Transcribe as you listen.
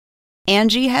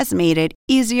Angie has made it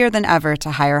easier than ever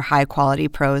to hire high-quality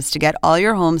pros to get all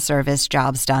your home service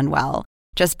jobs done well.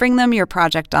 Just bring them your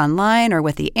project online or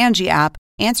with the Angie app,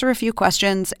 answer a few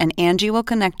questions, and Angie will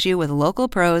connect you with local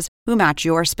pros who match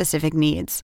your specific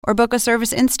needs. Or book a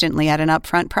service instantly at an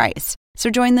upfront price. So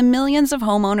join the millions of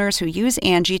homeowners who use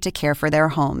Angie to care for their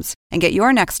homes and get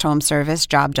your next home service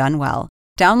job done well.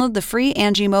 Download the free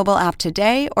Angie mobile app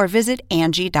today or visit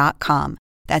Angie.com.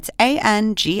 That's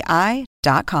ANGI.com.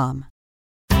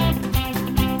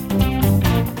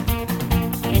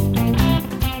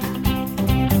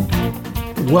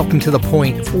 Welcome to The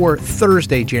Point for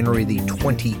Thursday, January the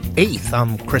 28th.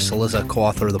 I'm Chris Eliza,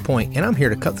 co-author of The Point, and I'm here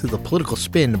to cut through the political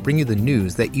spin to bring you the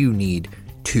news that you need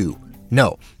to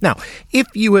know. Now, if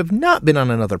you have not been on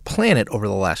another planet over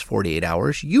the last 48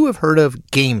 hours, you have heard of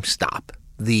GameStop,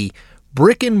 the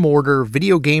brick-and-mortar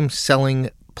video game selling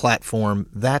platform.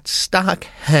 That stock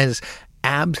has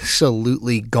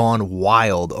absolutely gone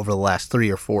wild over the last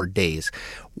 3 or 4 days.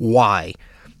 Why?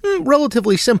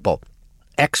 Relatively simple.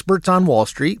 Experts on Wall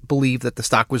Street believe that the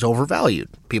stock was overvalued.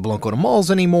 People don't go to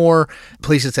malls anymore.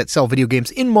 Places that sell video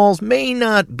games in malls may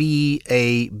not be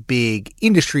a big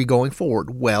industry going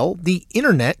forward. Well, the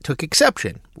internet took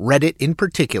exception, Reddit in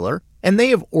particular, and they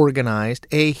have organized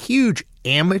a huge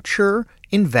amateur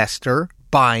investor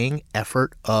buying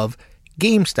effort of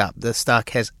GameStop. The stock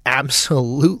has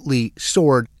absolutely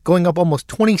soared, going up almost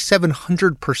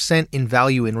 2,700% in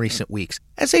value in recent weeks,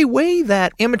 as a way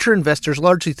that amateur investors,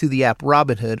 largely through the app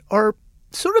Robinhood, are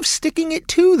sort of sticking it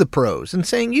to the pros and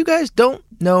saying, you guys don't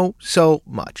know so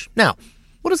much. Now,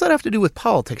 what does that have to do with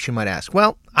politics, you might ask?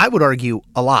 Well, I would argue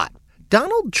a lot.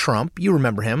 Donald Trump, you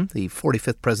remember him, the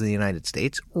 45th president of the United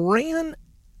States, ran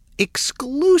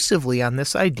exclusively on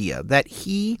this idea that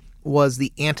he was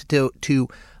the antidote to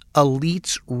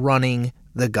elites running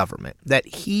the government, that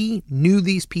he knew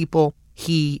these people,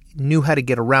 he knew how to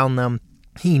get around them,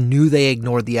 he knew they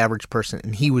ignored the average person,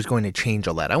 and he was going to change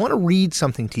all that. I want to read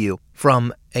something to you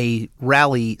from a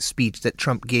rally speech that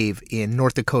Trump gave in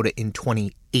North Dakota in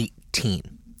 2018.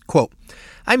 Quote,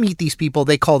 I meet these people,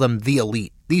 they call them the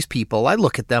elite. These people, I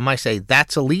look at them, I say,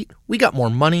 that's elite. We got more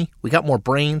money, we got more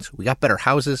brains, we got better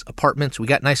houses, apartments, we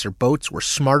got nicer boats, we're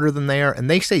smarter than they are, and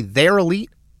they say they're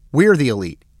elite, we're the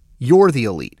elite. You're the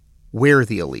elite. We're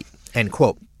the elite. End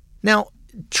quote. Now,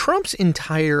 Trump's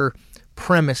entire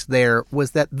premise there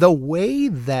was that the way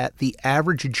that the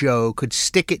average Joe could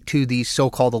stick it to these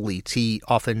so-called elites, he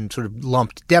often sort of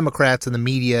lumped Democrats and the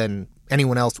media and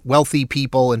anyone else, wealthy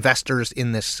people, investors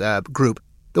in this group,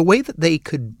 the way that they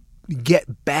could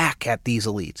get back at these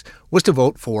elites was to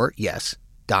vote for, yes,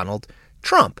 Donald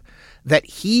Trump, that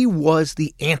he was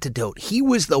the antidote. He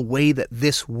was the way that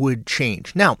this would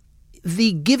change. Now,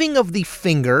 the giving of the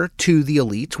finger to the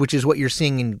elites, which is what you're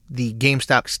seeing in the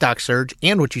GameStop stock surge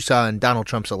and what you saw in Donald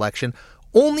Trump's election,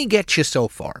 only gets you so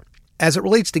far. As it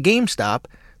relates to GameStop,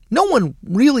 no one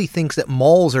really thinks that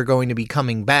malls are going to be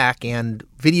coming back and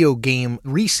video game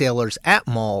resellers at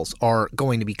malls are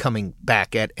going to be coming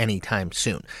back at any time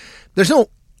soon. There's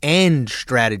no end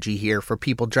strategy here for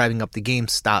people driving up the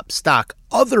GameStop stock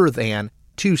other than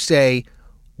to say,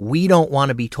 we don't want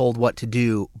to be told what to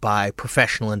do by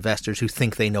professional investors who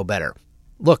think they know better.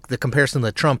 Look, the comparison to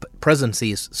the Trump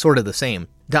presidency is sort of the same.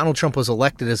 Donald Trump was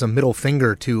elected as a middle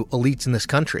finger to elites in this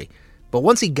country. But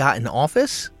once he got in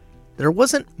office, there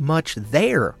wasn't much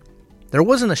there. There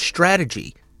wasn't a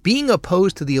strategy. Being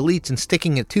opposed to the elites and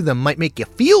sticking it to them might make you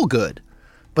feel good,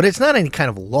 but it's not any kind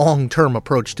of long-term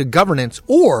approach to governance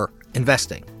or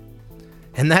investing.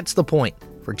 And that's the point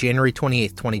for January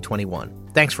 28th,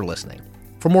 2021. Thanks for listening.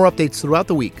 For more updates throughout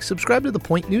the week, subscribe to The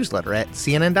Point newsletter at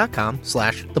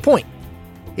cnn.com/thepoint.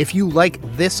 If you like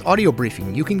this audio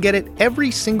briefing, you can get it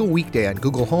every single weekday on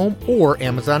Google Home or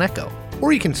Amazon Echo.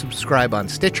 Or you can subscribe on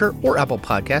Stitcher or Apple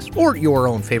Podcasts or your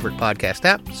own favorite podcast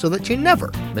app so that you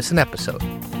never miss an episode.